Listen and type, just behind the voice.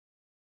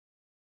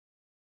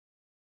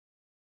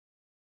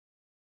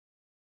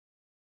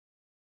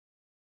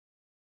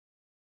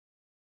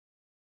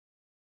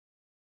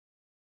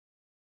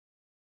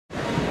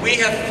we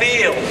have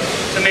failed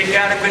to make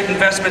adequate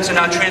investments in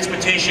our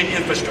transportation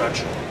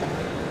infrastructure.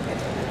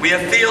 We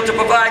have failed to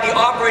provide the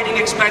operating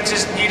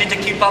expenses needed to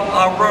keep up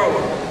our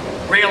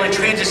road, rail, and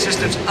transit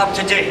systems up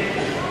to date,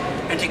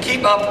 and to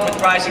keep up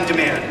with rising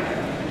demand.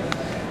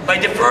 By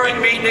deferring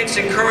maintenance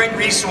and current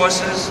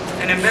resources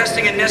and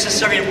investing in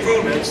necessary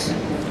improvements,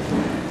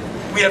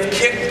 we have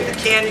kicked the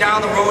can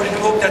down the road and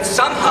hope that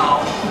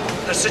somehow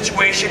the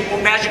situation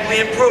will magically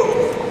improve.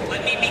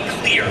 Let me be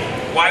clear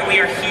why we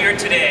are here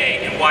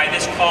today and why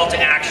this call to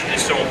action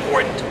is so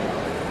important.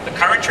 The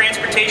current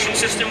transportation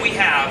system we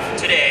have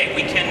today,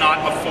 we cannot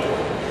afford.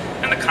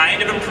 And the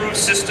kind of improved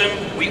system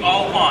we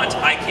all want,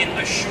 I can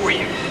assure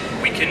you,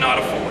 we cannot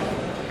afford.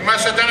 We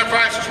must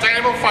identify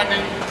sustainable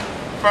funding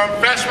for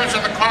investments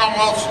in the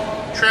Commonwealth's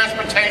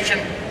transportation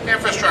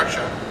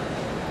infrastructure.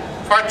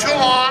 For too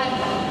long,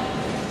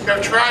 we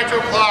have tried to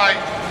apply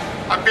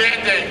a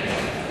Band-Aid.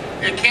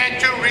 You can't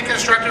do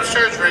reconstructive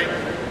surgery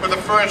with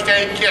a first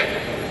aid kit.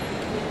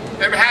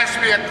 There has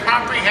to be a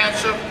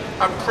comprehensive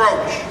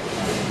approach.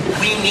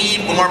 We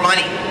need more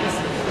money.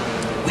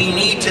 We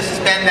need to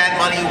spend that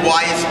money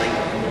wisely.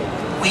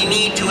 We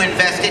need to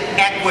invest it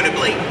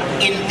equitably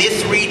in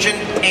this region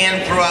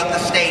and throughout the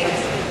state.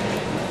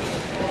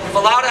 We've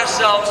allowed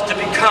ourselves to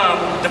become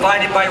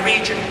divided by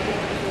region,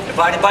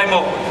 divided by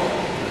mode.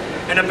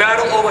 In a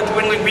battle over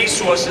dwindling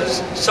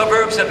resources,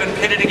 suburbs have been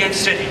pitted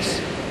against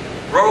cities.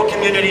 Rural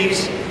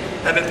communities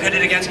have been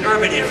pitted against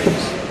urban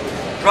areas.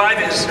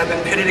 Drivers have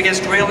been pitted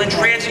against rail and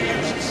transit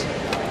users.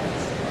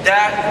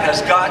 That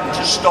has got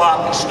to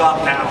stop and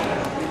stop now.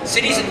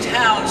 Cities and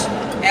towns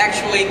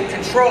actually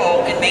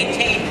control and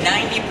maintain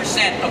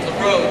 90% of the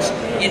roads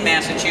in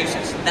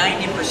Massachusetts,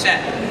 90%,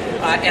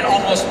 and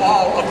almost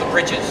all of the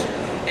bridges.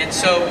 And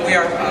so we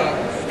are,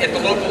 at the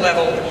local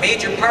level,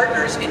 major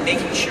partners in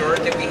making sure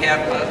that we have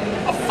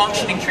a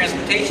functioning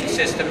transportation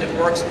system that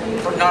works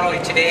for not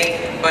only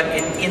today, but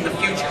in the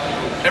future.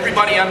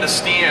 Everybody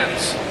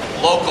understands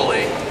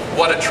locally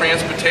what a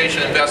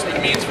transportation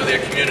investment means for their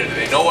community.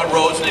 They know what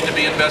roads need to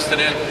be invested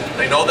in.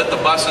 They know that the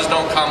buses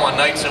don't come on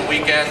nights and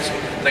weekends.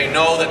 They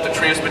know that the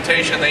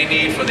transportation they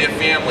need for their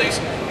families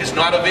is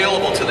not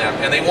available to them,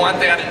 and they want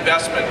that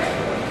investment.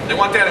 They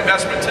want that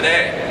investment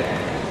today.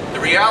 The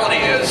reality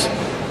is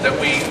that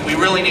we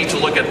really need to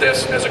look at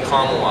this as a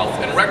Commonwealth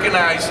and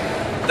recognize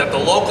that the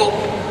local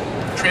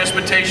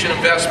transportation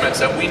investments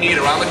that we need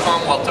around the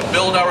Commonwealth to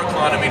build our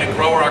economy, to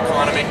grow our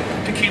economy,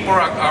 to keep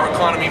our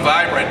economy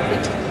vibrant,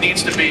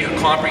 needs to be a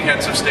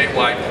comprehensive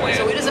statewide plan.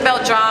 So it is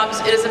about jobs,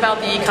 it is about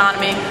the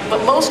economy,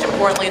 but most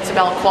importantly, it's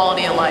about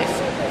quality of life.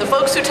 The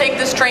folks who take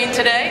this train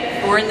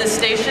today, who are in this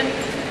station,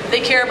 they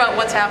care about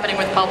what's happening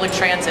with public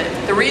transit.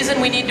 The reason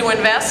we need to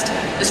invest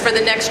is for the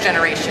next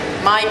generation,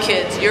 my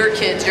kids, your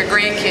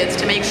grandkids,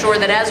 to make sure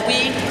that as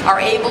we are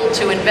able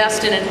to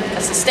invest in a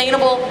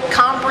sustainable,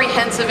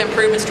 comprehensive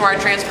improvements to our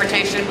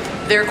transportation,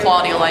 their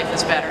quality of life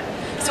is better.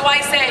 So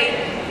I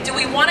say, do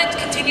we want to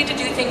continue to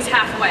do things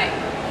halfway?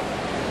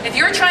 If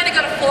you're trying to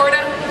go to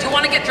Florida, do you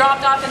want to get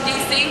dropped off in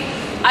DC?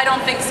 I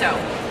don't think so.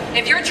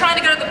 If you're trying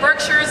to go to the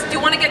Berkshires, do you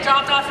want to get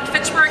dropped off in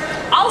Fitchburg?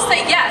 I'll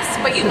say yes,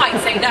 but you might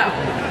say no.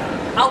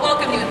 I'll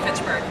welcome you in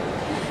Fitchburg.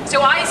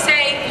 So I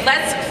say,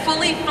 let's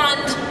fully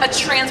fund a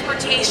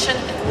transportation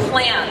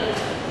plan.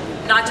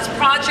 Not just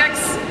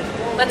projects,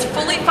 let's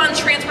fully fund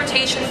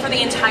transportation for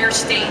the entire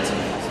state.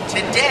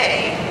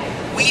 Today,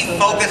 we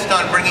focused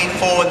on bringing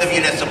forward the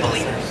municipal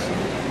leaders.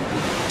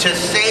 To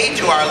say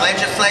to our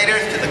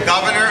legislators, to the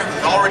governor,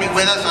 who's already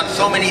with us on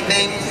so many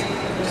things,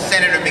 to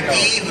Senator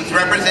McGee, who's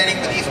representing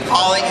his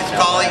colleagues,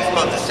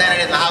 both the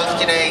Senate and the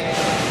House today,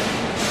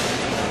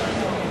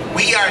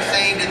 we are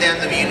saying to them,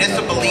 the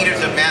municipal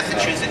leaders of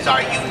Massachusetts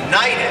are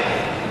united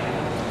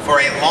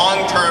for a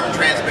long-term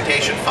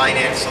transportation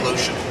finance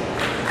solution.